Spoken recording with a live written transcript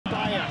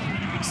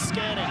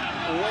scanning,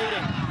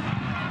 waiting.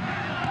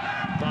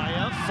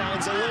 Baia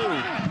finds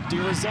Alou. Di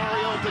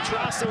Rosario and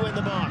Petrasso in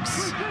the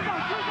box.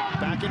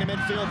 Back into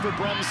midfield for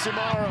Brem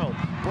Soumaoro.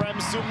 Brem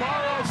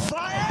Soumaoro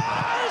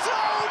fires!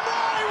 Oh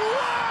my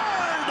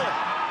word!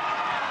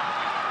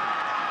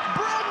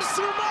 Brem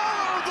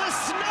Soumaoro, the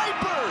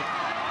sniper!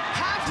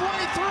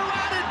 Halfway through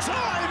added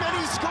time, and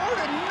he scored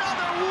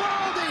another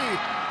worldie!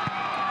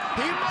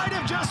 He might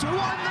have just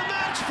won the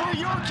match for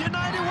York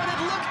United when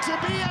it looked to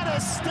be at a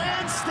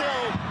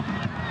standstill.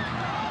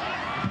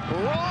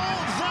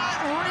 Roll that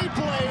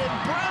replay, and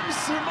Brem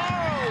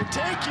Soumaoro,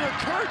 take your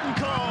curtain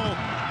call.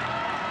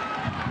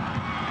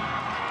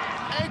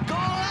 A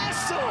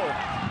golazo!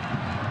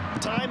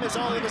 Time is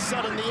all of a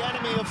sudden the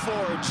enemy of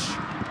Forge.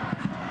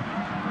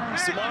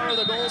 Soumaoro,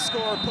 the goal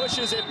scorer,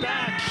 pushes it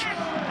back,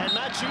 and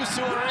Mathieu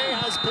Souaré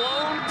has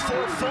blown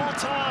for full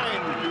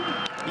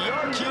time.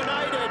 York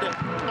United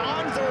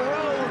on the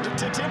road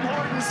to Tim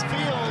Hortons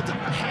Field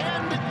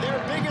hand their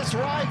biggest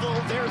rival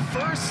their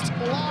first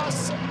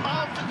loss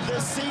of the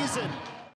season.